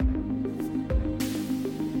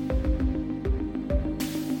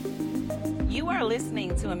You are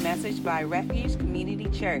listening to a message by Refuge Community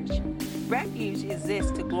Church. Refuge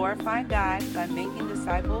exists to glorify God by making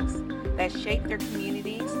disciples that shape their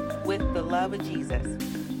communities with the love of Jesus.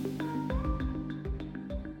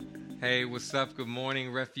 Hey, what's up? Good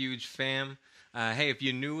morning, Refuge fam. Hey, if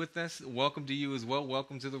you're new with us, welcome to you as well.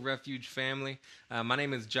 Welcome to the Refuge family. My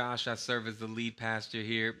name is Josh. I serve as the lead pastor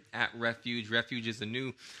here at Refuge. Refuge is a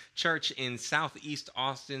new church in Southeast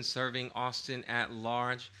Austin, serving Austin at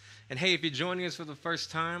large. And hey, if you're joining us for the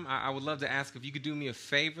first time, I would love to ask if you could do me a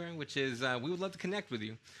favor, which is we would love to connect with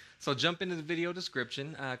you. So jump into the video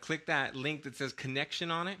description, click that link that says connection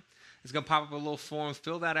on it. It's going to pop up a little form.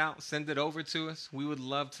 Fill that out. Send it over to us. We would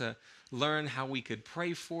love to learn how we could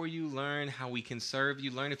pray for you, learn how we can serve you,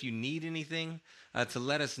 learn if you need anything to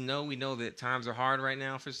let us know. We know that times are hard right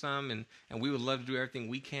now for some, and we would love to do everything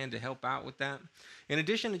we can to help out with that. In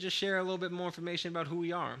addition, to just share a little bit more information about who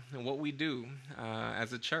we are and what we do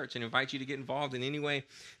as a church, and invite you to get involved in any way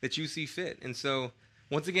that you see fit. And so,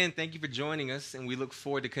 once again, thank you for joining us, and we look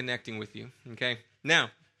forward to connecting with you. Okay? Now,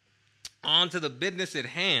 on to the business at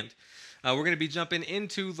hand. We're going to be jumping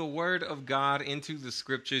into the Word of God, into the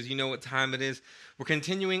Scriptures. You know what time it is. We're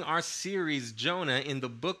continuing our series, Jonah, in the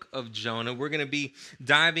book of Jonah. We're going to be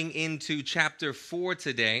diving into chapter 4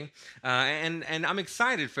 today. And I'm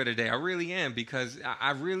excited for today. I really am, because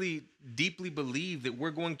I really deeply believe that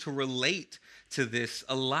we're going to relate to this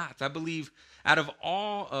a lot. I believe out of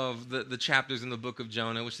all of the chapters in the book of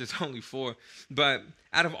Jonah, which there's only 4, but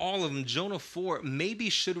out of all of them, Jonah 4 maybe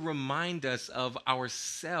should remind us of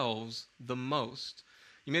ourselves the most.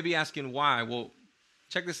 You may be asking why. Well,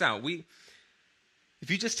 check this out.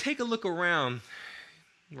 If you just take a look around,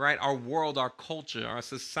 right, our world, our culture, our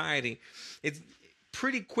society, it's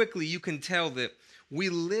pretty quickly you can tell that we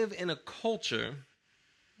live in a culture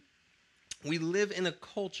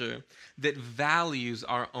that values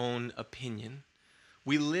our own opinion.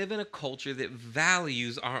 We live in a culture that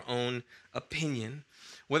values our own opinion.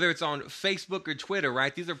 Whether it's on Facebook or Twitter,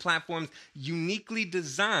 right? These are platforms uniquely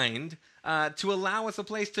designed to allow us a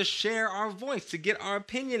place to share our voice, to get our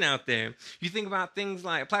opinion out there. You think about things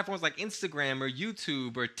like platforms like Instagram or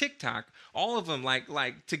YouTube or TikTok, all of them like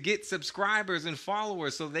to get subscribers and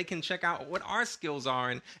followers so they can check out what our skills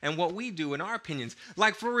are and what we do and our opinions.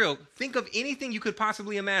 Like, for real, think of anything you could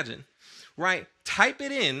possibly imagine, right? Type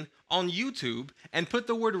it in on YouTube and put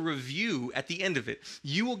the word review at the end of it.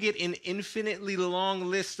 You will get an infinitely long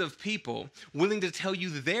list of people willing to tell you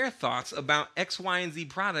their thoughts about X, Y, and Z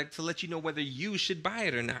product to let you know whether you should buy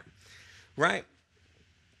it or not, right?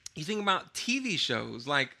 You think about TV shows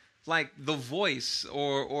like The Voice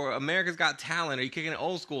or America's Got Talent, or you kick it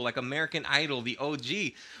old school like American Idol, the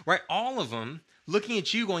OG, right? All of them looking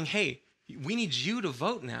at you going, hey, we need you to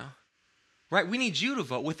vote now. Right? We need you to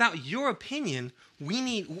vote. Without your opinion,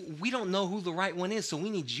 we don't know who the right one is, so we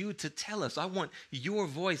need you to tell us. I want your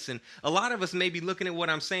voice. And a lot of us may be looking at what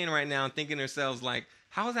I'm saying right now and thinking to ourselves, like,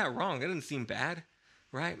 how is that wrong? That doesn't seem bad,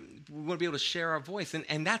 right? We want to be able to share our voice,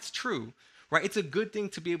 and that's true, right? It's a good thing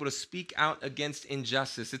to be able to speak out against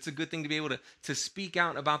injustice. It's a good thing to be able to speak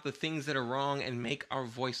out about the things that are wrong and make our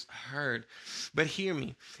voice heard. But hear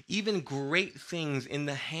me, even great things in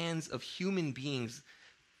the hands of human beings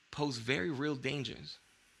pose very real dangers.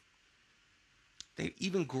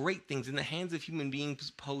 Even great things in the hands of human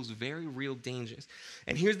beings pose very real dangers.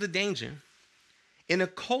 And here's the danger. In a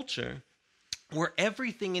culture where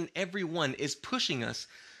everything and everyone is pushing us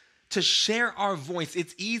to share our voice,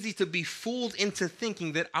 it's easy to be fooled into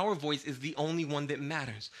thinking that our voice is the only one that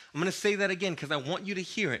matters. I'm going to say that again because I want you to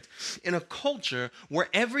hear it. In a culture where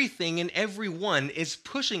everything and everyone is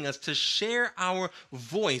pushing us to share our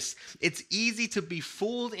voice, it's easy to be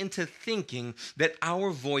fooled into thinking that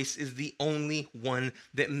our voice is the only one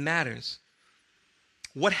that matters.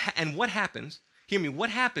 What happens? Hear me. What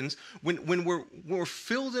happens when we're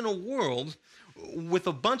filled in a world with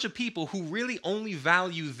a bunch of people who really only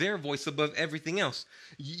value their voice above everything else?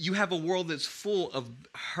 You have a world that's full of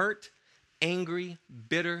hurt, angry,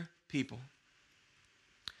 bitter people.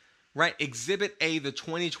 Right? Exhibit A, the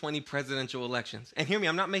 2020 presidential elections. And hear me,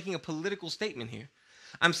 I'm not making a political statement here.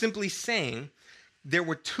 I'm simply saying there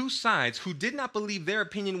were two sides who did not believe their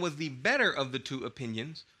opinion was the better of the two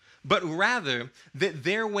opinions, but rather that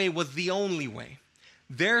their way was the only way.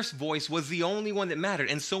 Their voice was the only one that mattered.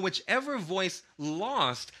 And so whichever voice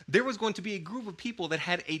lost, there was going to be a group of people that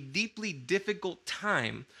had a deeply difficult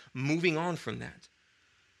time moving on from that.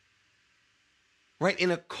 Right?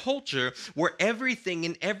 In a culture where everything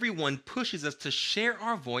and everyone pushes us to share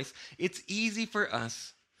our voice, it's easy for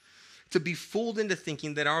us to be fooled into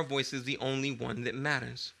thinking that our voice is the only one that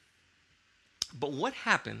matters. But what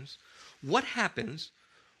happens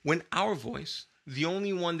When our voice, the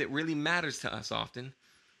only one that really matters to us often,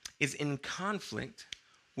 is in conflict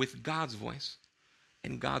with God's voice,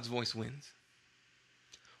 and God's voice wins?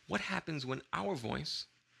 What happens when our voice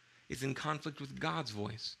is in conflict with God's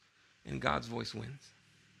voice, and God's voice wins?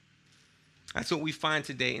 That's what we find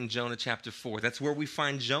today in Jonah chapter 4. That's where we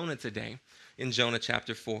find Jonah today in Jonah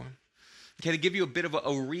chapter 4. Okay, to give you a bit of a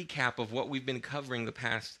recap of what we've been covering the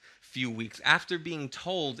past few weeks. After being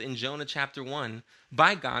told in Jonah chapter 1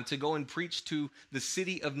 by God to go and preach to the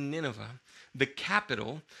city of Nineveh, the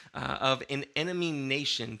capital of an enemy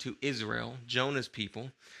nation to Israel, Jonah's people,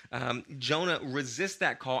 Jonah resists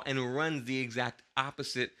that call and runs the exact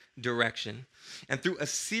opposite direction. And through a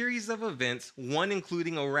series of events, one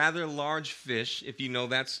including a rather large fish, if you know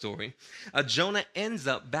that story, Jonah ends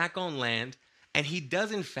up back on land, and he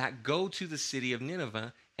does in fact go to the city of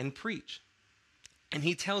Nineveh and preach. And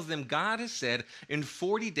he tells them, God has said in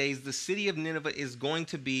 40 days the city of Nineveh is going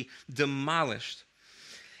to be demolished.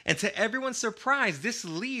 And to everyone's surprise, this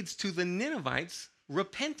leads to the Ninevites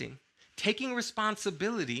repenting, taking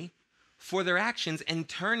responsibility for their actions and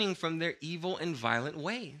turning from their evil and violent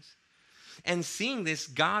ways. And seeing this,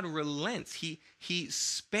 God relents. He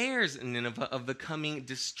spares Nineveh of the coming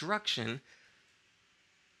destruction.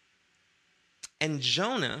 And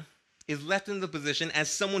Jonah is left in the position as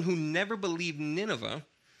someone who never believed Nineveh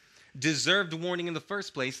deserved warning in the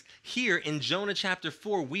first place. Here in Jonah chapter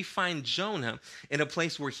 4, we find Jonah in a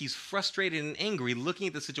place where he's frustrated and angry, looking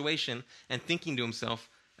at the situation and thinking to himself,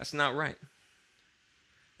 that's not right.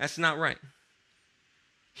 That's not right.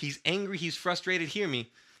 He's angry, he's frustrated, hear me,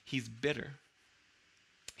 he's bitter.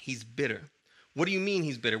 He's bitter. What do you mean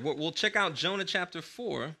he's bitter? We'll check out Jonah chapter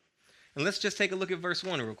 4, and let's just take a look at verse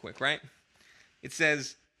 1 real quick, right? It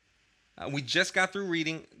says, we just got through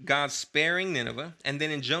reading God sparing Nineveh, and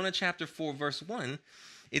then in Jonah chapter 4, verse 1,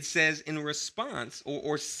 it says, in response,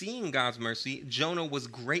 or seeing God's mercy, Jonah was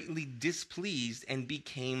greatly displeased and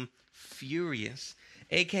became furious.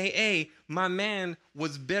 AKA, my man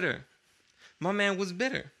was bitter. My man was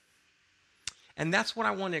bitter. And that's what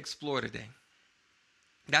I want to explore today.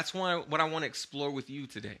 That's what I want to explore with you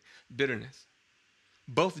today. Bitterness.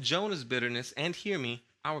 Both Jonah's bitterness and, hear me,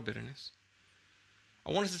 our bitterness.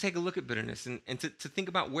 I want us to take a look at bitterness and to think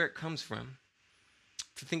about where it comes from,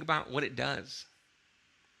 to think about what it does,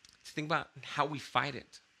 to think about how we fight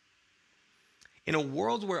it. In a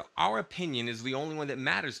world where our opinion is the only one that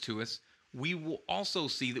matters to us, we will also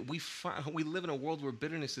see that we live in a world where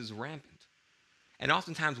bitterness is rampant. And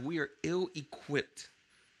oftentimes we are ill-equipped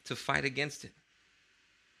to fight against it.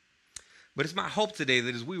 But it's my hope today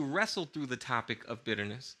that as we wrestle through the topic of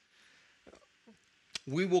bitterness,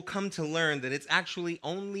 we will come to learn that it's actually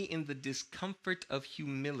only in the discomfort of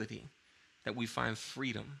humility that we find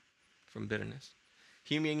freedom from bitterness.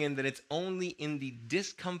 Hear me again, that it's only in the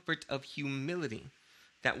discomfort of humility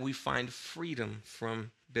that we find freedom from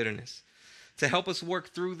bitterness. To help us work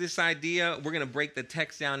through this idea, we're going to break the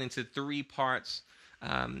text down into 3 parts.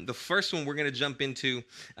 The first one we're going to jump into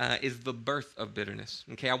is the birth of bitterness.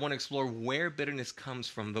 Okay, I want to explore where bitterness comes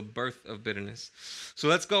from, the birth of bitterness. So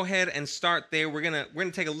let's go ahead and start there. We're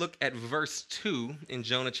gonna take a look at verse 2 in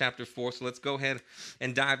Jonah chapter 4. So let's go ahead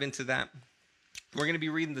and dive into that. We're going to be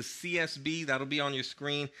reading the CSB. That'll be on your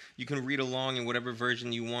screen. You can read along in whatever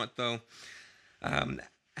version you want, though.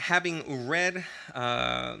 Having read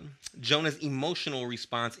Jonah's emotional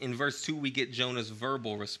response, in verse 2, we get Jonah's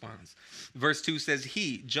verbal response. Verse 2 says,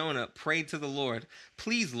 he, Jonah, prayed to the Lord,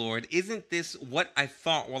 please, Lord, isn't this what I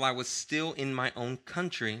thought while I was still in my own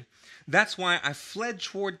country? That's why I fled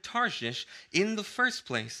toward Tarshish in the first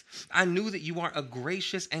place. I knew that you are a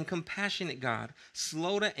gracious and compassionate God,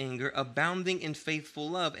 slow to anger, abounding in faithful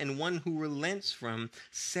love, and one who relents from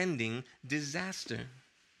sending disaster.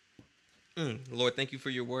 Lord, thank you for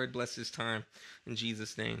your word. Bless this time in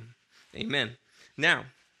Jesus' name. Amen. Now,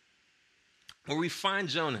 where we find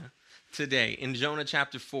Jonah today in Jonah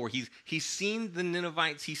chapter 4, he's seen the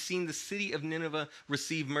Ninevites, he's seen the city of Nineveh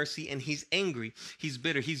receive mercy, and he's angry. He's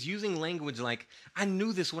bitter. He's using language like, I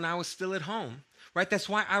knew this when I was still at home, right? That's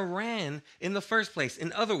why I ran in the first place.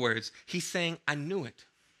 In other words, he's saying, I knew it.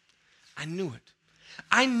 I knew it.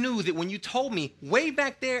 I knew that when you told me way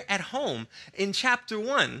back there at home in chapter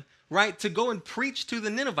 1, right, to go and preach to the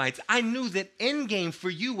Ninevites, I knew that end game for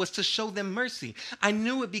you was to show them mercy. I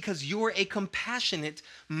knew it because you're a compassionate,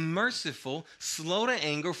 merciful, slow to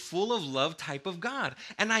anger, full of love type of God.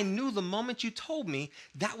 And I knew the moment you told me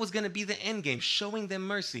that was going to be the end game, showing them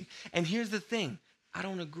mercy. And here's the thing, I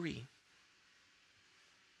don't agree.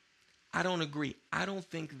 I don't agree. I don't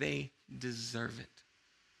think they deserve it.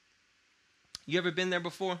 You ever been there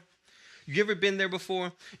before? You ever been there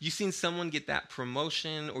before? You seen someone get that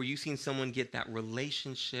promotion, or you seen someone get that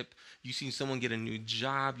relationship. You seen someone get a new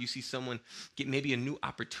job. You see someone get maybe a new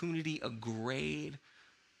opportunity, a grade.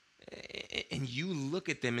 And you look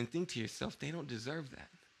at them and think to yourself, they don't deserve that.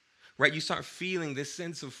 Right? You start feeling this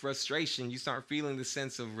sense of frustration. You start feeling this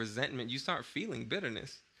sense of resentment. You start feeling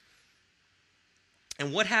bitterness.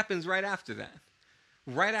 And what happens right after that?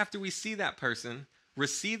 Right after we see that person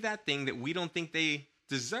receive that thing that we don't think they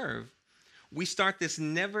deserve, we start this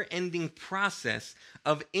never-ending process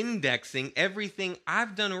of indexing everything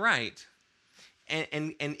I've done right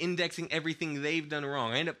and indexing everything they've done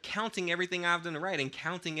wrong. I end up counting everything I've done right and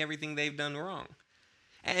counting everything they've done wrong.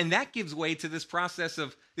 And that gives way to this process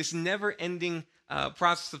of this never-ending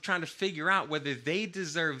process of trying to figure out whether they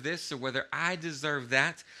deserve this or whether I deserve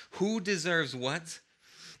that, who deserves what.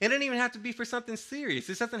 It doesn't even have to be for something serious.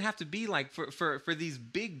 This doesn't have to be like for these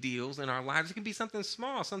big deals in our lives. It can be something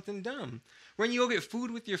small, something dumb. When you go get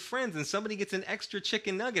food with your friends and somebody gets an extra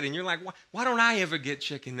chicken nugget and you're like, why don't I ever get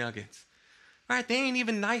chicken nuggets? Right? They ain't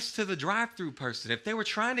even nice to the drive-through person. If they were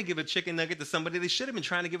trying to give a chicken nugget to somebody, they should have been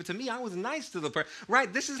trying to give it to me. I was nice to the person.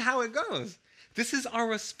 Right? This is how it goes. This is our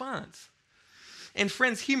response. And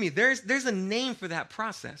friends, hear me. There's a name for that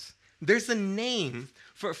process. There's a name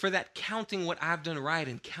for that counting what I've done right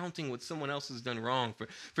and counting what someone else has done wrong,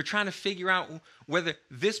 for trying to figure out whether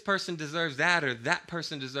this person deserves that or that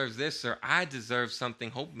person deserves this or I deserve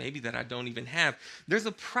something, hope maybe that I don't even have. There's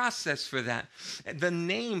a process for that. The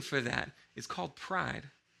name for that is called pride.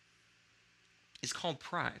 It's called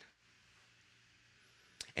pride.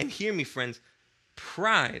 And hear me, friends,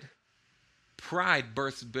 pride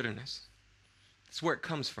births bitterness. That's where it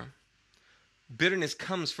comes from. Bitterness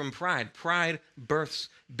comes from pride. Pride births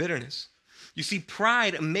bitterness. You see,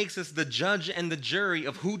 pride makes us the judge and the jury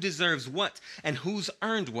of who deserves what and who's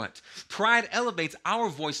earned what. Pride elevates our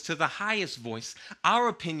voice to the highest voice, our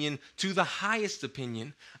opinion to the highest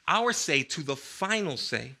opinion, our say to the final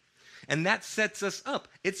say. And that sets us up.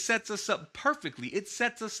 It sets us up perfectly. It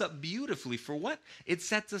sets us up beautifully for what? It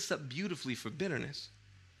sets us up beautifully for bitterness.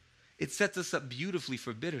 It sets us up beautifully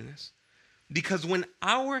for bitterness. Because when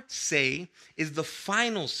our say is the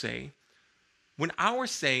final say, when our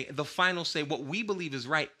say, the final say, what we believe is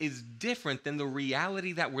right, is different than the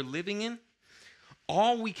reality that we're living in,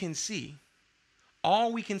 all we can see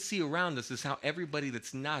around us is how everybody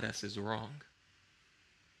that's not us is wrong.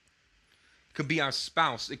 It could be our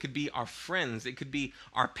spouse, it could be our friends, it could be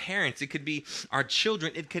our parents, it could be our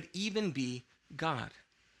children, it could even be God.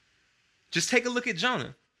 Just take a look at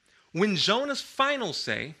Jonah. When Jonah's final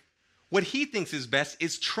say, what he thinks is best,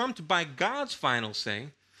 is trumped by God's final say,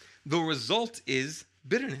 the result is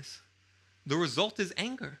bitterness. The result is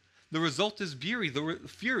anger. The result is fury.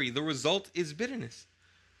 The result is bitterness.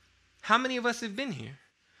 How many of us have been here?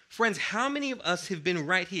 Friends, how many of us have been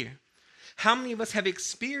right here? How many of us have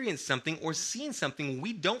experienced something or seen something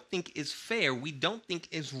we don't think is fair, we don't think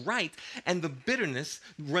is right, and the bitterness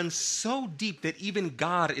runs so deep that even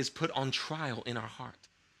God is put on trial in our heart?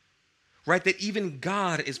 Right? That even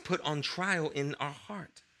God is put on trial in our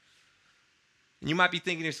heart. And you might be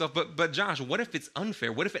thinking to yourself, but Josh, what if it's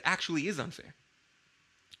unfair? What if it actually is unfair?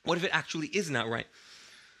 What if it actually is not right?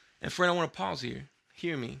 And friend, I want to pause here.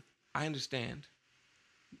 Hear me. I understand.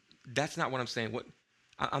 That's not what I'm saying.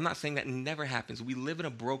 I'm not saying that never happens. We live in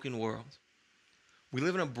a broken world. We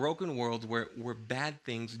live in a broken world where bad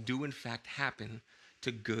things do in fact happen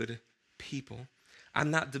to good people.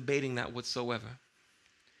 I'm not debating that whatsoever.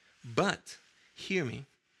 But, hear me,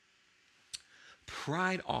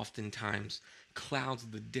 pride oftentimes clouds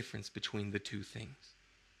the difference between the two things.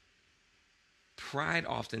 Pride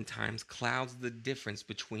oftentimes clouds the difference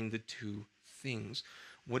between the two things.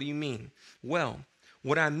 What do you mean? Well,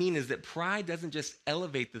 what I mean is that pride doesn't just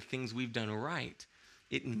elevate the things we've done right,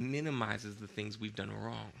 it minimizes the things we've done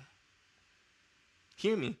wrong.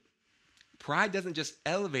 Hear me. Pride doesn't just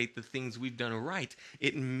elevate the things we've done right,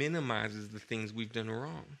 it minimizes the things we've done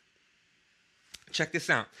wrong. Check this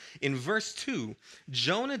out. In verse 2,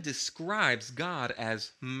 Jonah describes God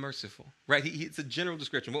as merciful, right? It's a general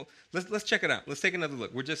description. Well, let's check it out. Let's take another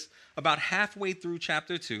look. We're just about halfway through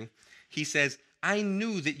chapter 2. He says, I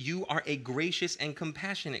knew that you are a gracious and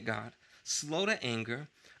compassionate God, slow to anger,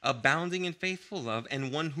 abounding in faithful love,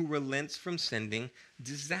 and one who relents from sending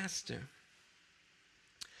disaster.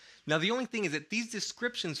 Now, the only thing is that these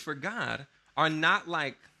descriptions for God are not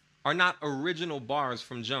original bars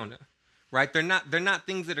from Jonah. Right? They're not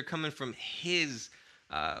things that are coming from his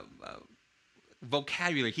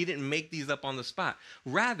vocabulary. He didn't make these up on the spot.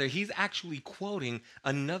 Rather, he's actually quoting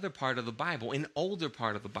another part of the Bible, an older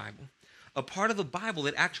part of the Bible. a part of the Bible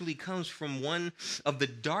that actually comes from one of the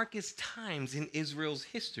darkest times in Israel's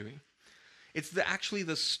history. It's actually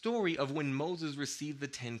the story of when Moses received the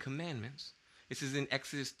Ten Commandments. This is in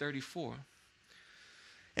Exodus 34.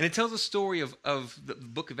 And it tells a story of the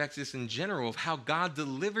book of Exodus in general, of how God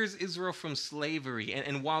delivers Israel from slavery.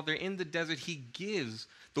 And while they're in the desert, he gives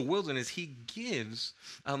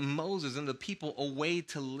Moses and the people a way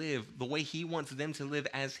to live, the way he wants them to live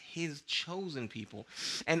as his chosen people.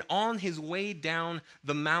 And on his way down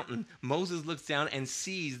the mountain, Moses looks down and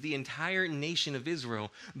sees the entire nation of Israel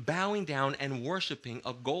bowing down and worshiping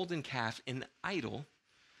a golden calf, an idol,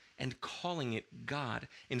 and calling it God.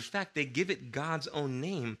 In fact, they give it God's own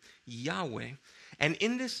name, Yahweh. And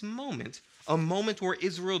in this moment, a moment where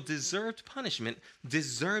Israel deserved punishment,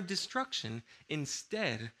 deserved destruction,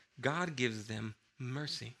 instead, God gives them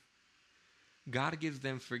mercy. God gives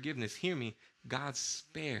them forgiveness. Hear me, God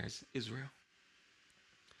spares Israel.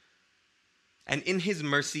 And in his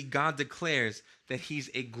mercy, God declares that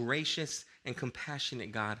he's a gracious and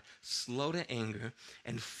compassionate God, slow to anger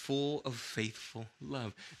and full of faithful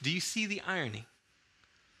love. Do you see the irony?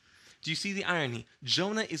 Do you see the irony?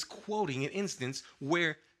 Jonah is quoting an instance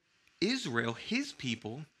where Israel, his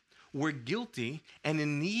people, were guilty and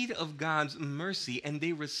in need of God's mercy, and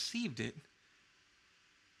they received it.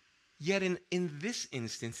 Yet in this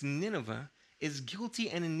instance, Nineveh is guilty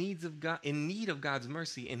and in need of God's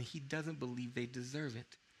mercy, and he doesn't believe they deserve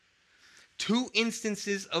it. Two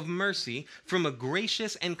instances of mercy from a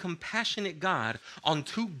gracious and compassionate God on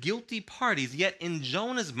two guilty parties, yet in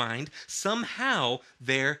Jonah's mind, somehow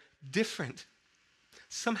they're different.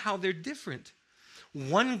 Somehow they're different.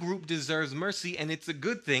 One group deserves mercy and it's a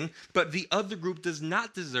good thing, but the other group does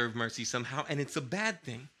not deserve mercy somehow and it's a bad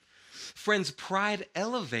thing. Friends, pride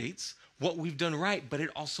elevates what we've done right, but it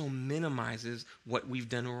also minimizes what we've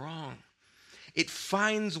done wrong. It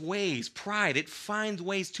finds ways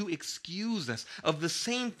to excuse us of the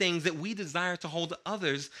same things that we desire to hold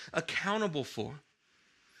others accountable for.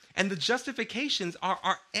 And the justifications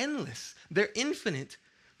are endless. They're infinite.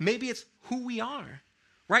 Maybe it's who we are,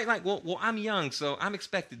 right? Like, well, I'm young, so I'm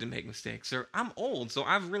expected to make mistakes. Or I'm old, so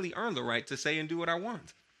I've really earned the right to say and do what I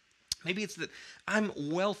want. Maybe it's that I'm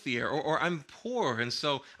wealthier or I'm poor, and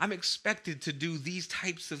so I'm expected to do these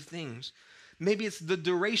types of things. Maybe it's the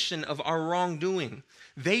duration of our wrongdoing.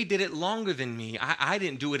 They did it longer than me. I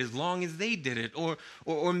didn't do it as long as they did it.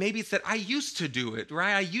 Or maybe it's that I used to do it,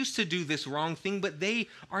 right? I used to do this wrong thing, but they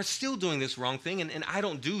are still doing this wrong thing, and I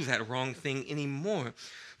don't do that wrong thing anymore.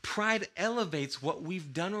 Pride elevates what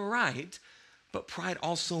we've done right, but pride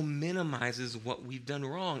also minimizes what we've done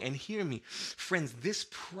wrong. And hear me, friends, this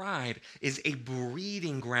pride is a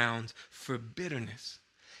breeding ground for bitterness.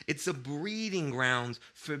 It's a breeding ground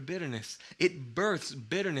for bitterness. It births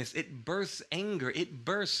bitterness. It births anger. It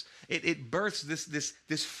births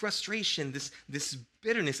this frustration, this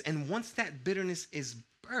bitterness. And once that bitterness is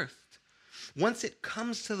birthed, once it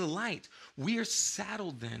comes to the light, we are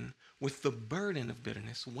saddled then with the burden of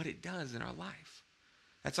bitterness, what it does in our life.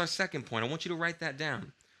 That's our second point. I want you to write that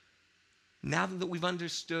down. Now that we've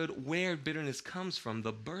understood where bitterness comes from,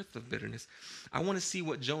 the birth of bitterness, I want to see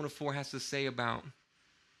what Jonah 4 has to say about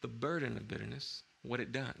the burden of bitterness, what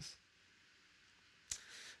it does.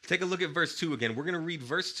 Take a look at verse 2 again. We're going to read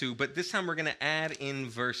verse 2, but this time we're going to add in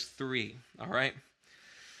verse 3. All right?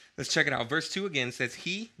 Let's check it out. Verse 2 again says,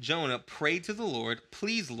 he, Jonah, prayed to the Lord,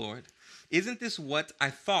 please, Lord, isn't this what I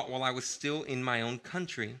thought while I was still in my own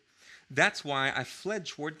country? That's why I fled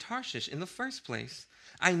toward Tarshish in the first place.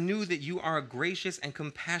 I knew that you are a gracious and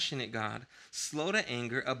compassionate God, slow to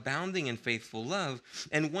anger, abounding in faithful love,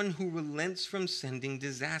 and one who relents from sending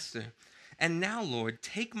disaster. And now, Lord,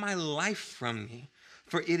 take my life from me,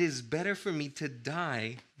 for it is better for me to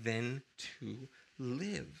die than to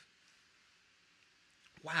live.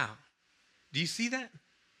 Wow. Do you see that?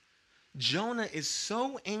 Jonah is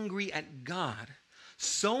so angry at God,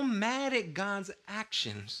 so mad at God's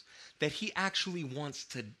actions, that he actually wants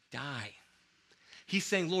to die. He's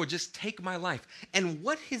saying, Lord, just take my life. And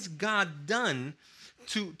what has God done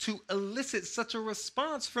to elicit such a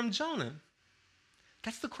response from Jonah?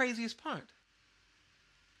 That's the craziest part.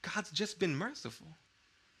 God's just been merciful.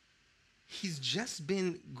 He's just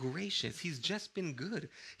been gracious. He's just been good.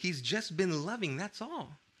 He's just been loving. That's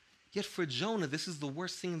all. Yet for Jonah, this is the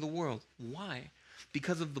worst thing in the world. Why?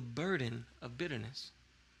 Because of the burden of bitterness.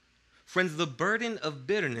 Friends, the burden of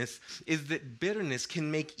bitterness is that bitterness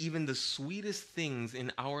can make even the sweetest things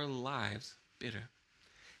in our lives bitter.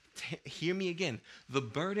 Hear me again. The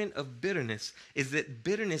burden of bitterness is that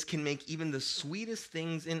bitterness can make even the sweetest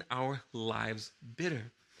things in our lives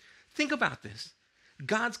bitter. Think about this.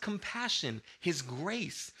 God's compassion, his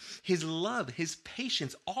grace, his love, his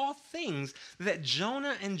patience, all things that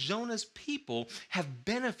Jonah and Jonah's people have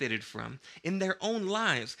benefited from in their own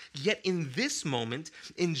lives. Yet in this moment,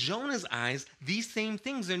 in Jonah's eyes, these same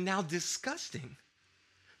things are now disgusting.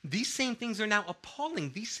 These same things are now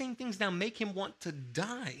appalling. These same things now make him want to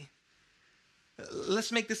die.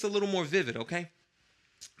 Let's make this a little more vivid, okay?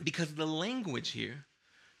 Because the language here,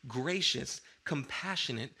 gracious,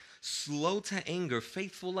 compassionate, slow to anger,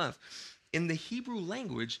 faithful love. In the Hebrew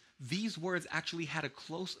language, these words actually had a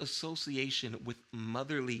close association with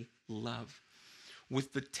motherly love,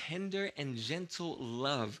 with the tender and gentle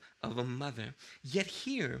love of a mother. Yet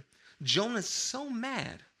here, Jonah's so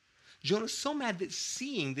mad that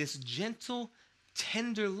seeing this gentle,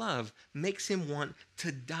 tender love makes him want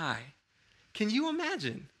to die. Can you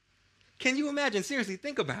imagine? Seriously,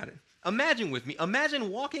 think about it. Imagine with me. Imagine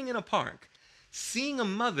walking in a park, seeing a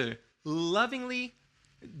mother lovingly,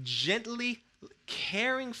 gently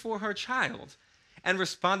caring for her child and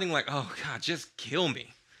responding like, oh God, just kill me.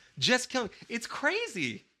 Just kill me. It's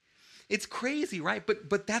crazy. It's crazy, right?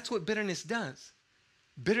 But that's what bitterness does.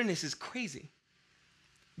 Bitterness is crazy.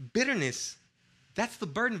 Bitterness, that's the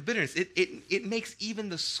burden of bitterness. It makes even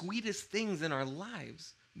the sweetest things in our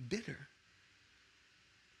lives bitter.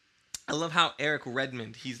 I love how Eric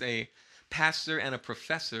Redmond, he's a pastor and a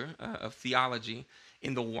professor of theology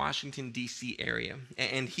in the Washington, D.C. area.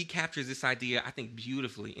 And he captures this idea, I think,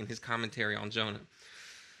 beautifully in his commentary on Jonah.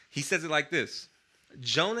 He says it like this: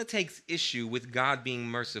 Jonah takes issue with God being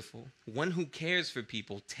merciful, one who cares for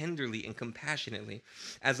people tenderly and compassionately,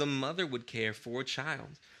 as a mother would care for a child,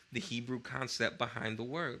 the Hebrew concept behind the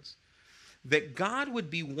words. That God would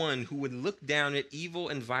be one who would look down at evil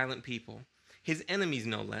and violent people, his enemies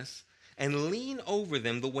no less, and lean over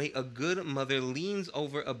them the way a good mother leans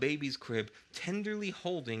over a baby's crib, tenderly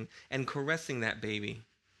holding and caressing that baby,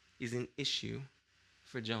 is an issue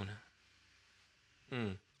for Jonah.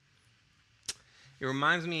 It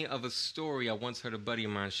reminds me of a story I once heard a buddy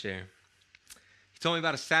of mine share. He told me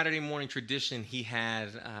about a Saturday morning tradition he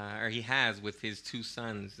has with his two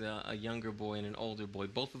sons, a younger boy and an older boy,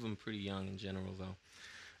 both of them pretty young in general, though.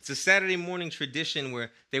 It's a Saturday morning tradition where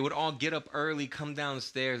they would all get up early, come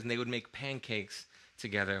downstairs, and they would make pancakes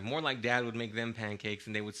together. More like Dad would make them pancakes,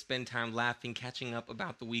 and they would spend time laughing, catching up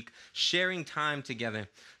about the week, sharing time together,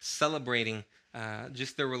 celebrating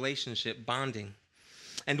just their relationship, bonding.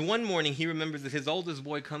 And one morning, he remembers that his oldest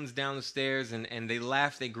boy comes down the stairs, and they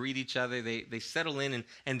laugh, they greet each other, they settle in,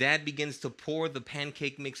 and Dad begins to pour the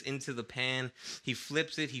pancake mix into the pan. He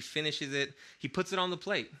flips it, he finishes it, he puts it on the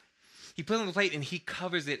plate. He puts it on the plate and he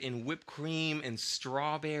covers it in whipped cream and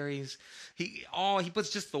strawberries. He puts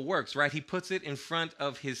just the works, right? He puts it in front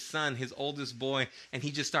of his son, his oldest boy, and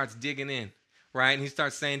he just starts digging in, right? And he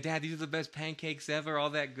starts saying, Dad, these are the best pancakes ever, all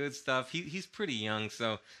that good stuff. He's pretty young,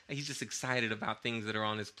 so he's just excited about things that are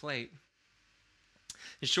on his plate.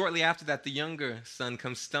 And shortly after that, the younger son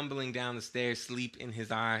comes stumbling down the stairs, sleep in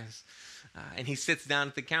his eyes, and he sits down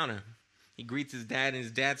at the counter. He greets his dad, and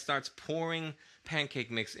his dad starts pouring pancake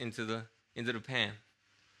mix into the pan.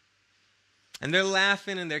 And they're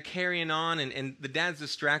laughing and they're carrying on, and the dad's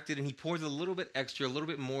distracted, and he pours a little bit extra, a little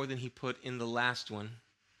bit more than he put in the last one.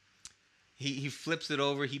 He flips it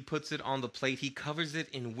over, he puts it on the plate, he covers it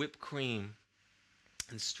in whipped cream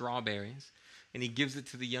and strawberries, and he gives it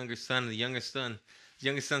to the younger son. And the younger son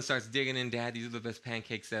starts digging in, Dad, these are the best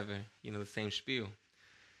pancakes ever. You know, the same spiel.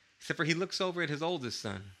 Except for he looks over at his oldest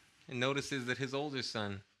son and notices that his older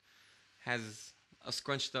son has a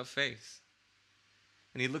scrunched up face.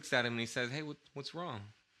 And he looks at him and he says, hey, what's wrong?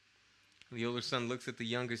 And the older son looks at the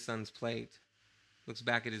younger son's plate, looks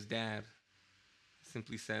back at his dad,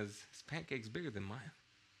 simply says, his pancake's bigger than mine.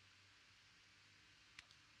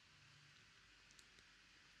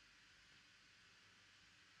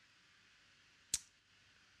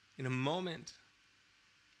 In a moment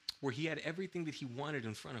where he had everything that he wanted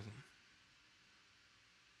in front of him,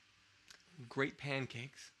 great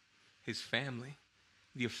pancakes, his family,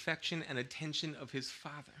 the affection and attention of his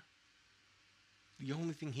father, the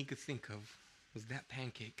only thing he could think of was that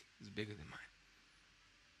pancake is bigger than mine.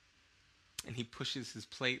 And he pushes his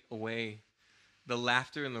plate away. The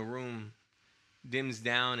laughter in the room dims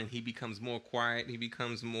down, and he becomes more quiet. He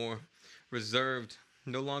becomes more reserved,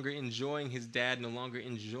 no longer enjoying his dad, no longer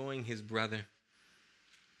enjoying his brother.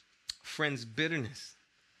 Friends, bitterness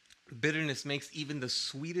makes even the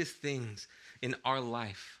sweetest things in our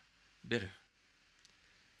life bitter.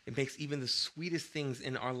 It makes even the sweetest things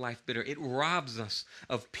in our life bitter. It robs us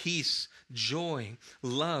of peace, joy,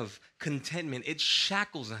 love, contentment. It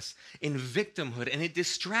shackles us in victimhood, and it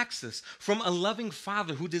distracts us from a loving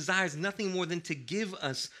Father who desires nothing more than to give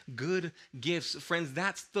us good gifts. Friends,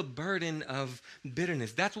 that's the burden of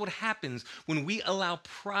bitterness. That's what happens when we allow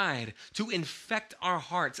pride to infect our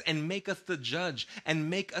hearts and make us the judge and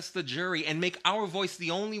make us the jury and make our voice the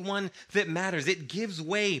only one that matters. It gives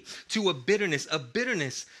way to a bitterness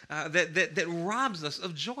that robs us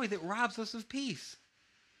of joy, that robs us of peace.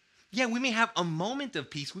 Yeah, we may have a moment of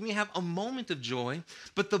peace, we may have a moment of joy,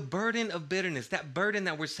 but the burden of bitterness, that burden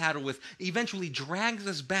that we're saddled with, eventually drags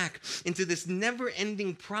us back into this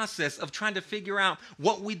never-ending process of trying to figure out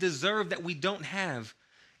what we deserve that we don't have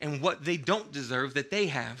and what they don't deserve that they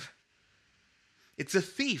have. It's a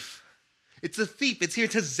thief. It's a thief. It's here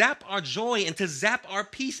to zap our joy and to zap our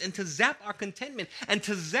peace and to zap our contentment and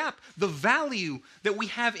to zap the value that we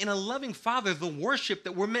have in a loving Father, the worship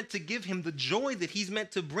that we're meant to give him, the joy that he's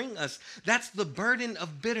meant to bring us. That's the burden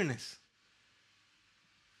of bitterness.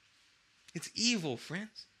 It's evil,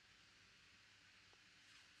 friends.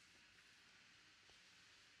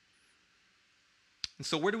 And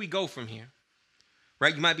so where do we go from here?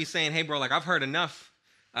 Right? You might be saying, hey, bro, like I've heard enough.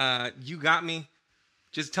 You got me.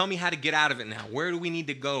 Just tell me how to get out of it now. Where do we need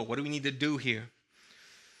to go? What do we need to do here?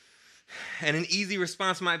 And an easy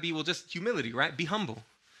response might be, well, just humility, right? Be humble.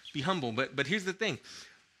 Be humble. But here's the thing.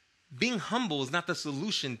 Being humble is not the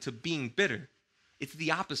solution to being bitter. It's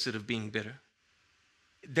the opposite of being bitter.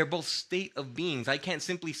 They're both state of beings. I can't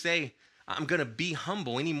simply say, I'm going to be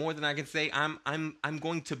humble any more than I can say I'm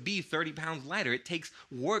going to be 30 pounds lighter. It takes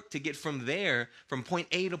work to get from there, from point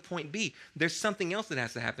A to point B. There's something else that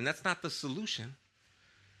has to happen. That's not the solution.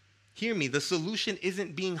 Hear me, the solution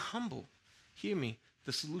isn't being humble. Hear me,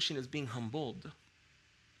 the solution is being humbled.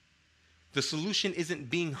 The solution isn't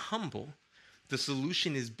being humble. The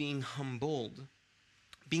solution is being humbled,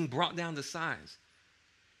 being brought down to size.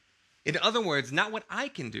 In other words, not what I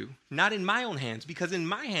can do, not in my own hands, because in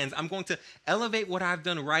my hands, I'm going to elevate what I've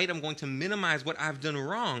done right. I'm going to minimize what I've done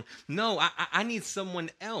wrong. No, I need someone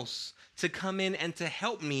else to come in and to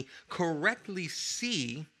help me correctly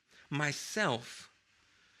see myself.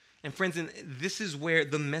 And friends, this is where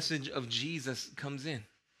the message of Jesus comes in.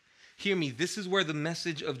 Hear me, this is where the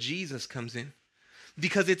message of Jesus comes in.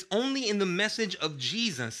 Because it's only in the message of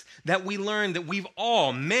Jesus that we learn that we've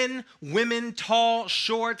all, men, women, tall,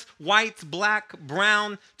 short, white, black,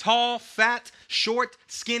 brown, tall, fat, short,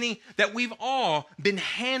 skinny, that we've all been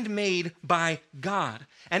handmade by God.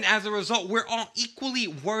 And as a result, we're all equally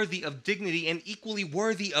worthy of dignity and equally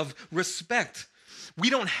worthy of respect. We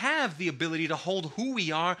don't have the ability to hold who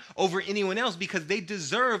we are over anyone else because they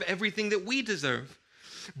deserve everything that we deserve.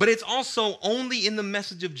 But it's also only in the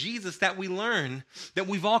message of Jesus that we learn that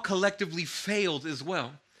we've all collectively failed as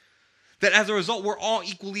well. That as a result, we're all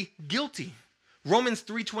equally guilty. Romans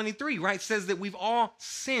 3:23, right, says that we've all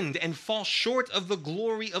sinned and fall short of the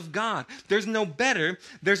glory of God. There's no better,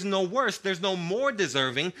 there's no worse, there's no more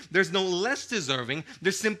deserving, there's no less deserving.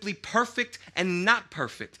 There's simply perfect and not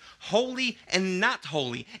perfect, holy and not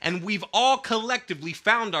holy. And we've all collectively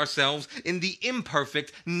found ourselves in the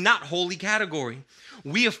imperfect, not holy category.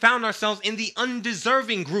 We have found ourselves in the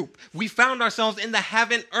undeserving group. We found ourselves in the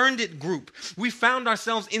haven't earned it group. We found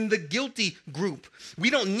ourselves in the guilty group. We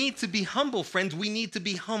don't need to be humble, friends. We need to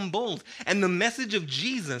be humbled. And the message of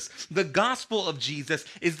Jesus, the gospel of Jesus,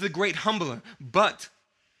 is the great humbler. But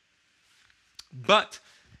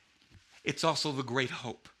it's also the great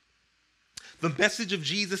hope. The message of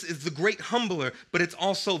Jesus is the great humbler, but it's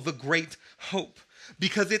also the great hope.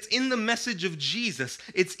 Because it's in the message of Jesus,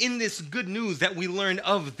 it's in this good news that we learn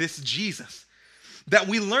of this Jesus. That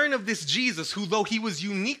we learn of this Jesus who, though he was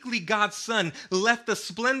uniquely God's son, left the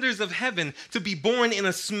splendors of heaven to be born in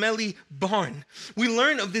a smelly barn. We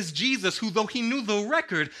learn of this Jesus who, though he knew the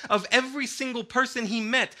record of every single person he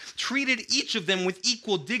met, treated each of them with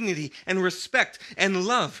equal dignity and respect and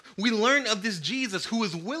love. We learn of this Jesus who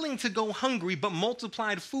was willing to go hungry but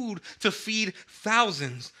multiplied food to feed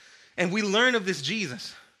thousands. And we learn of this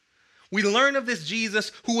Jesus. We learn of this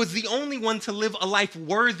Jesus who was the only one to live a life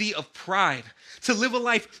worthy of pride, to live a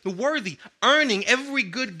life worthy, earning every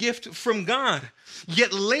good gift from God,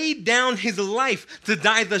 yet laid down his life to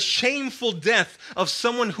die the shameful death of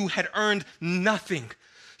someone who had earned nothing,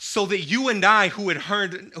 so that you and I, who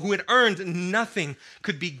had earned nothing,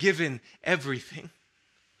 could be given everything.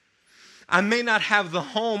 I may not have the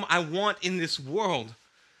home I want in this world,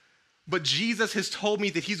 but Jesus has told me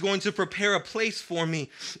that he's going to prepare a place for me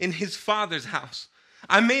in his Father's house.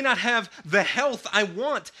 I may not have the health I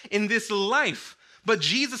want in this life, But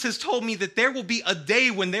Jesus has told me that there will be a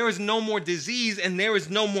day when there is no more disease and there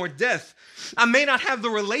is no more death. I may not have the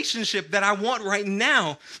relationship that I want right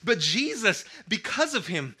now, but Jesus, because of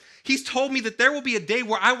him, he's told me that there will be a day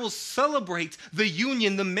where I will celebrate the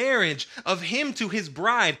union, the marriage of him to his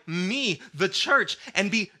bride, me, the church,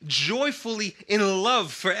 and be joyfully in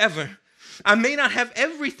love forever. I may not have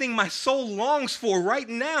everything my soul longs for right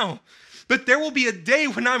now, but there will be a day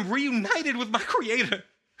when I'm reunited with my Creator.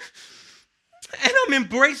 And I'm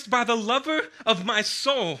embraced by the lover of my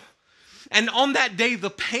soul. And on that day, the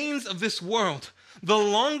pains of this world, the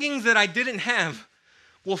longings that I didn't have,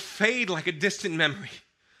 will fade like a distant memory.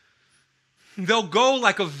 They'll go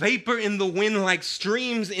like a vapor in the wind, like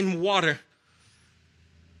streams in water.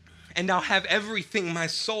 And I'll have everything my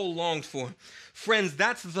soul longed for. Friends,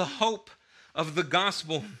 that's the hope of the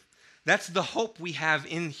gospel. That's the hope we have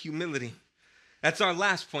in humility. That's our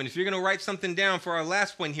last point. If you're going to write something down for our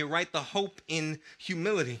last point here, write the hope in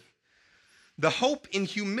humility. The hope in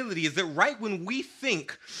humility is that right when we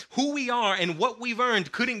think who we are and what we've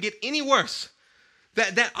earned couldn't get any worse,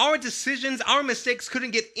 that our decisions, our mistakes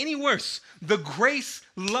couldn't get any worse, the grace,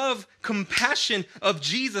 love, compassion of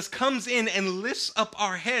Jesus comes in and lifts up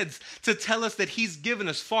our heads to tell us that he's given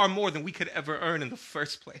us far more than we could ever earn in the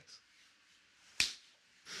first place.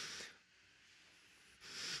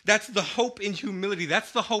 That's the hope in humility.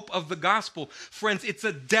 That's the hope of the gospel. Friends, it's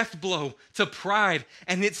a death blow to pride,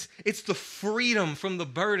 and it's the freedom from the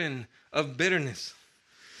burden of bitterness.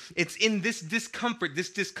 It's in this discomfort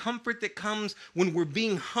that comes when we're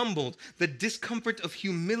being humbled, the discomfort of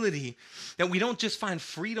humility, that we don't just find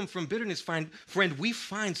freedom from bitterness, friend, we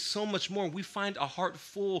find so much more. We find a heart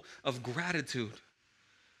full of gratitude.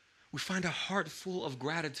 We find a heart full of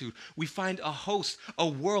gratitude. We find a host, a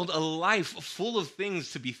world, a life full of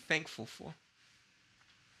things to be thankful for.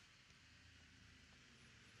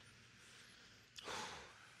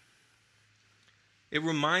 It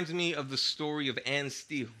reminds me of the story of Anne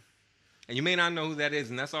Steele. And you may not know who that is,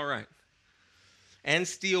 and that's all right. Anne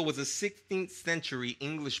Steele was a 16th century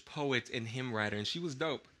English poet and hymn writer, and she was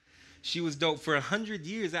dope. She was dope for 100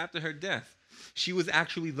 years after her death. She was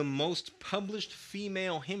actually the most published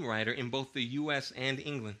female hymn writer in both the U.S. and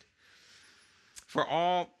England. From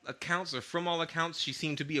all accounts, she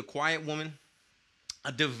seemed to be a quiet woman,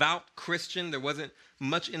 a devout Christian. There wasn't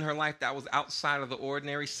much in her life that was outside of the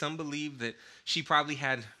ordinary. Some believe that she probably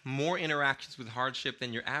had more interactions with hardship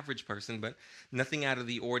than your average person, but nothing out of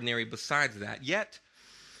the ordinary besides that. Yet,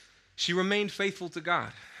 she remained faithful to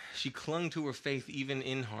God. She clung to her faith even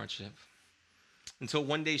in hardship. Until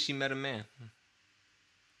one day she met a man.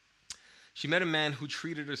 She met a man who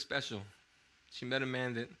treated her special. She met a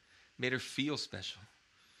man that made her feel special,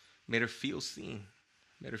 made her feel seen,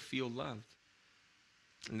 made her feel loved.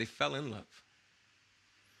 And they fell in love.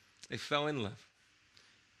 They fell in love.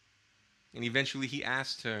 And eventually he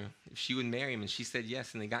asked her if she would marry him, and she said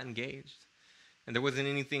yes, and they got engaged. And there wasn't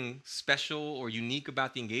anything special or unique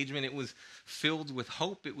about the engagement. It was filled with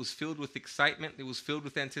hope. It was filled with excitement. It was filled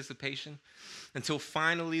with anticipation. Until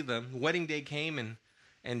finally the wedding day came,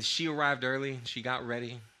 and she arrived early. She got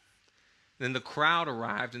ready. Then the crowd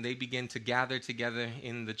arrived, and they began to gather together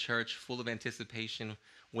in the church full of anticipation,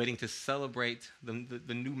 waiting to celebrate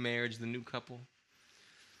the new marriage, the new couple.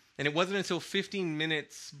 And it wasn't until 15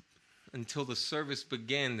 minutes until the service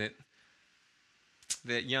began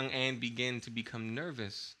that young Anne began to become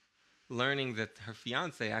nervous, learning that her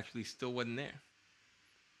fiance actually still wasn't there.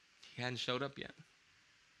 He hadn't showed up yet.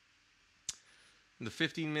 And the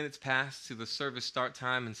 15 minutes passed to the service start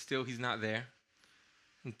time, and still he's not there.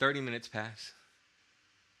 And 30 minutes passed.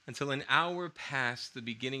 Until an hour past the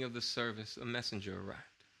beginning of the service, a messenger arrived.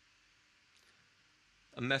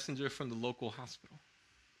 A messenger from the local hospital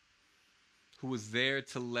who was there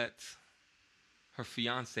to let her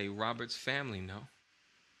fiance, Robert's family, know,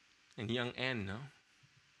 and young Anne know,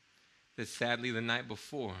 that sadly the night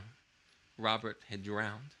before, Robert had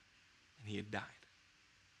drowned and he had died.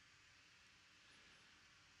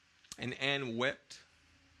 And Anne wept,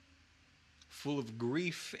 full of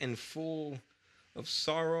grief and full of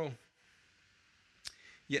sorrow.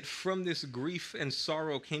 Yet from this grief and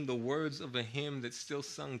sorrow came the words of a hymn that's still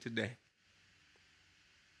sung today.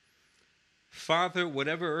 Father,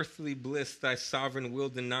 whatever earthly bliss thy sovereign will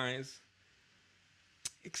denies,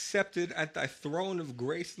 accepted at thy throne of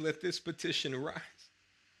grace, let this petition rise.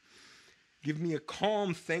 Give me a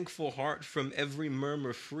calm, thankful heart, from every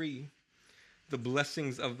murmur free. The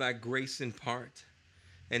blessings of thy grace impart,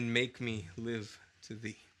 and make me live to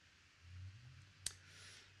thee.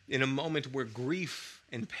 In a moment where grief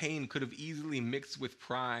and pain could have easily mixed with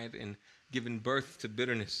pride and given birth to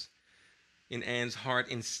bitterness in Anne's heart,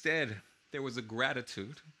 instead, there was a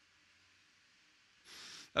gratitude.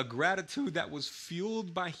 A gratitude that was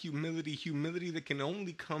fueled by humility, humility that can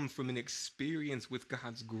only come from an experience with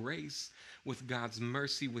God's grace, with God's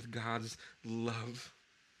mercy, with God's love.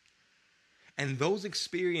 And those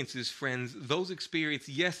experiences, friends,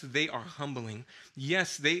 yes, they are humbling.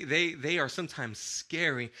 Yes, they are sometimes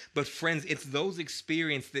scary. But friends, it's those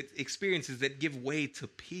experiences that give way to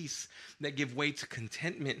peace, that give way to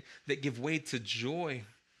contentment, that give way to joy.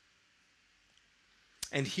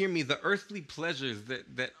 And hear me, the earthly pleasures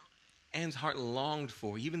that Anne's heart longed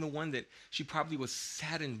for, even the one that she probably was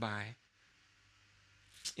saddened by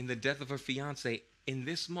in the death of her fiance, in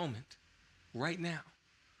this moment, right now,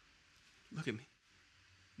 look at me,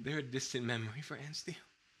 they're a distant memory for Anne Steele.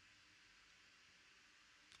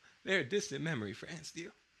 They're a distant memory for Anne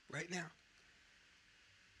Steele right now.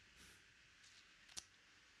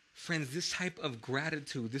 Friends, this type of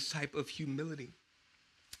gratitude, this type of humility,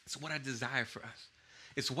 it's what I desire for us.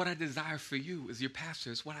 It's what I desire for you as your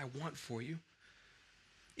pastor. It's what I want for you.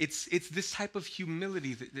 It's this type of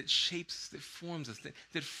humility that shapes, that forms us,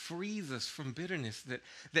 that frees us from bitterness,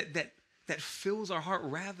 that fills our heart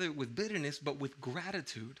rather with bitterness, but with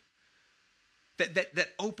gratitude. That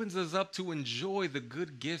opens us up to enjoy the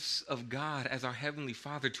good gifts of God as our Heavenly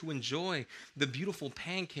Father, to enjoy the beautiful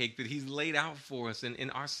pancake that He's laid out for us in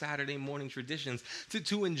our Saturday morning traditions,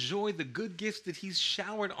 to enjoy the good gifts that He's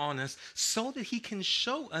showered on us so that He can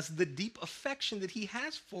show us the deep affection that He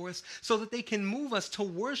has for us so that they can move us to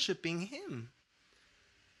worshiping Him.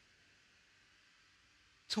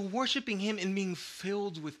 To worshiping Him and being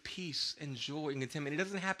filled with peace and joy and contentment. It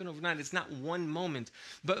doesn't happen overnight. It's not one moment.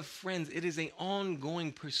 But friends, it is an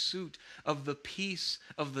ongoing pursuit of the peace,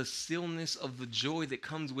 of the stillness, of the joy that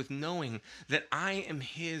comes with knowing that I am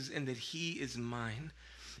His and that He is mine.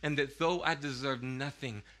 And that though I deserve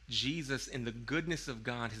nothing, Jesus in the goodness of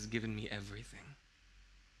God has given me everything.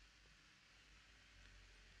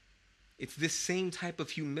 It's this same type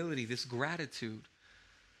of humility, this gratitude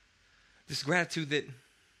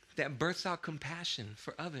that births out compassion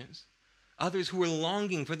for others who are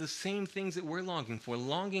longing for the same things that we're longing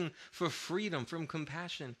for freedom from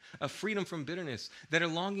compassion, a freedom from bitterness, that are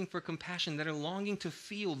longing for compassion, that are longing to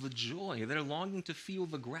feel the joy, that are longing to feel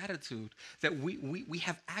the gratitude that we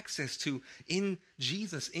have access to in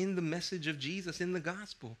Jesus, in the message of Jesus, in the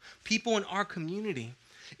gospel. People in our community.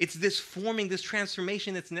 It's this forming, this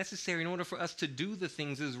transformation that's necessary in order for us to do the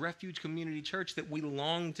things as Refuge Community Church that we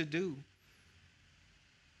long to do.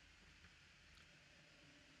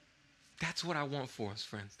 That's what I want for us,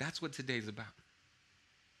 friends. That's what today's about.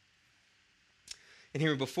 And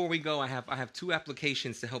here, before we go, I have two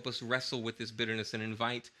applications to help us wrestle with this bitterness and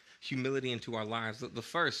invite humility into our lives. The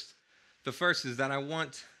first is that I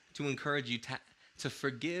want to encourage you to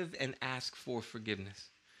forgive and ask for forgiveness.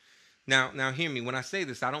 Now, hear me. When I say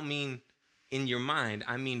this, I don't mean in your mind.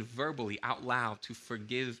 I mean verbally, out loud, to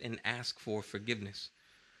forgive and ask for forgiveness.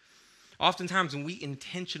 Oftentimes, when we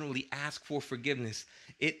intentionally ask for forgiveness,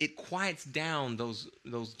 it quiets down those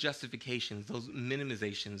justifications, those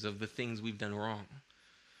minimizations of the things we've done wrong,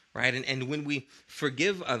 right? And when we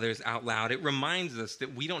forgive others out loud, it reminds us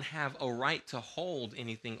that we don't have a right to hold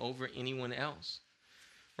anything over anyone else,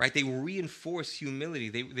 right? They reinforce humility.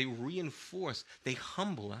 They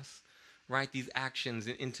humble us, right? These actions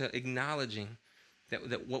into acknowledging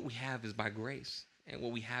that what we have is by grace and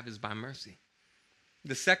what we have is by mercy.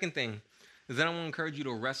 The second thing is that I want to encourage you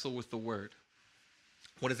to wrestle with the word.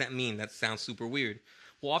 What does that mean? That sounds super weird.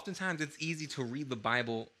 Well, oftentimes it's easy to read the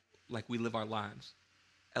Bible like we live our lives,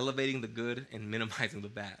 elevating the good and minimizing the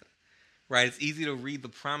bad, right? It's easy to read the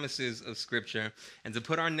promises of Scripture and to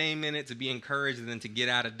put our name in it, to be encouraged, and then to get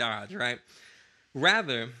out of Dodge, right?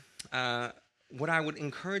 Rather, what I would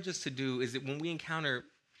encourage us to do is that when we encounter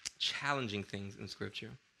challenging things in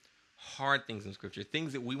Scripture, hard things in Scripture,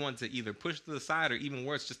 things that we want to either push to the side or even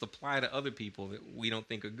worse, just apply to other people that we don't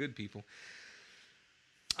think are good people,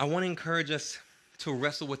 I want to encourage us to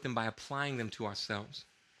wrestle with them by applying them to ourselves,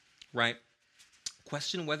 right?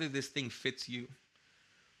 Question whether this thing fits you,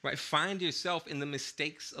 right? Find yourself in the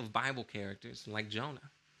mistakes of Bible characters like Jonah,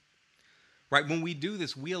 right? When we do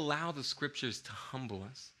this, we allow the Scriptures to humble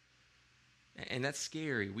us. And that's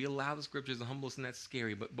scary. We allow the Scriptures to humble us, and that's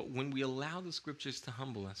scary. But when we allow the Scriptures to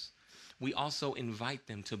humble us, we also invite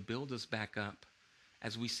them to build us back up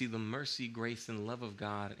as we see the mercy, grace, and love of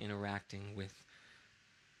God interacting with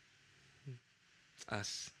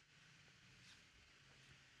us.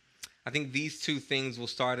 I think these two things will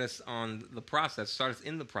start us on the process, start us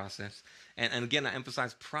in the process. And again, I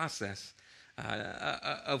emphasize process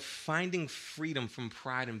of finding freedom from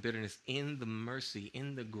pride and bitterness in the mercy,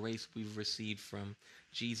 in the grace we've received from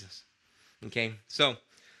Jesus. Okay, so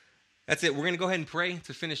that's it. We're going to go ahead and pray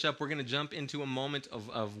to finish up. We're going to jump into a moment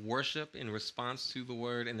of worship in response to the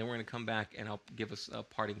word, and then we're going to come back and I'll give us a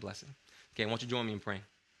parting blessing. Okay, I want you to join me in praying.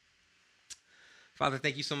 Father,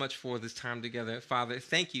 thank you so much for this time together. Father,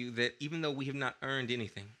 thank you that even though we have not earned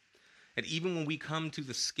anything, that even when we come to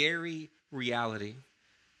the scary reality,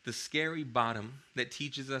 the scary bottom that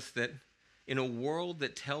teaches us that in a world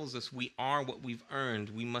that tells us we are what we've earned,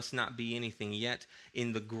 we must not be anything. Yet,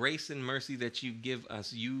 in the grace and mercy that you give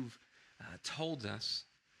us, you've told us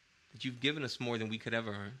that you've given us more than we could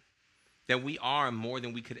ever earn, that we are more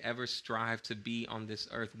than we could ever strive to be on this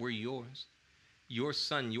earth. We're yours, your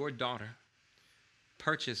son, your daughter,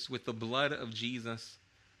 purchased with the blood of Jesus,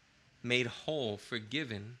 made whole,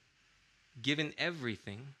 forgiven, given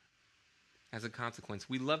everything as a consequence.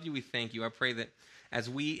 We love you. We thank you. I pray that as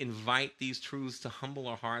we invite these truths to humble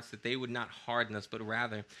our hearts, that they would not harden us, but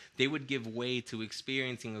rather they would give way to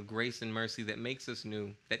experiencing a grace and mercy that makes us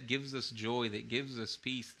new, that gives us joy, that gives us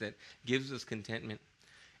peace, that gives us contentment,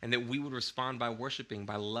 and that we would respond by worshiping,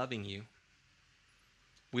 by loving you.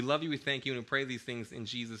 We love you. We thank you. And we pray these things in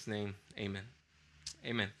Jesus' name. Amen.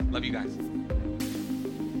 Amen. Love you guys.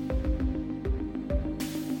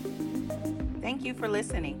 Thank you for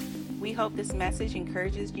listening. We hope this message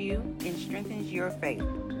encourages you and strengthens your faith.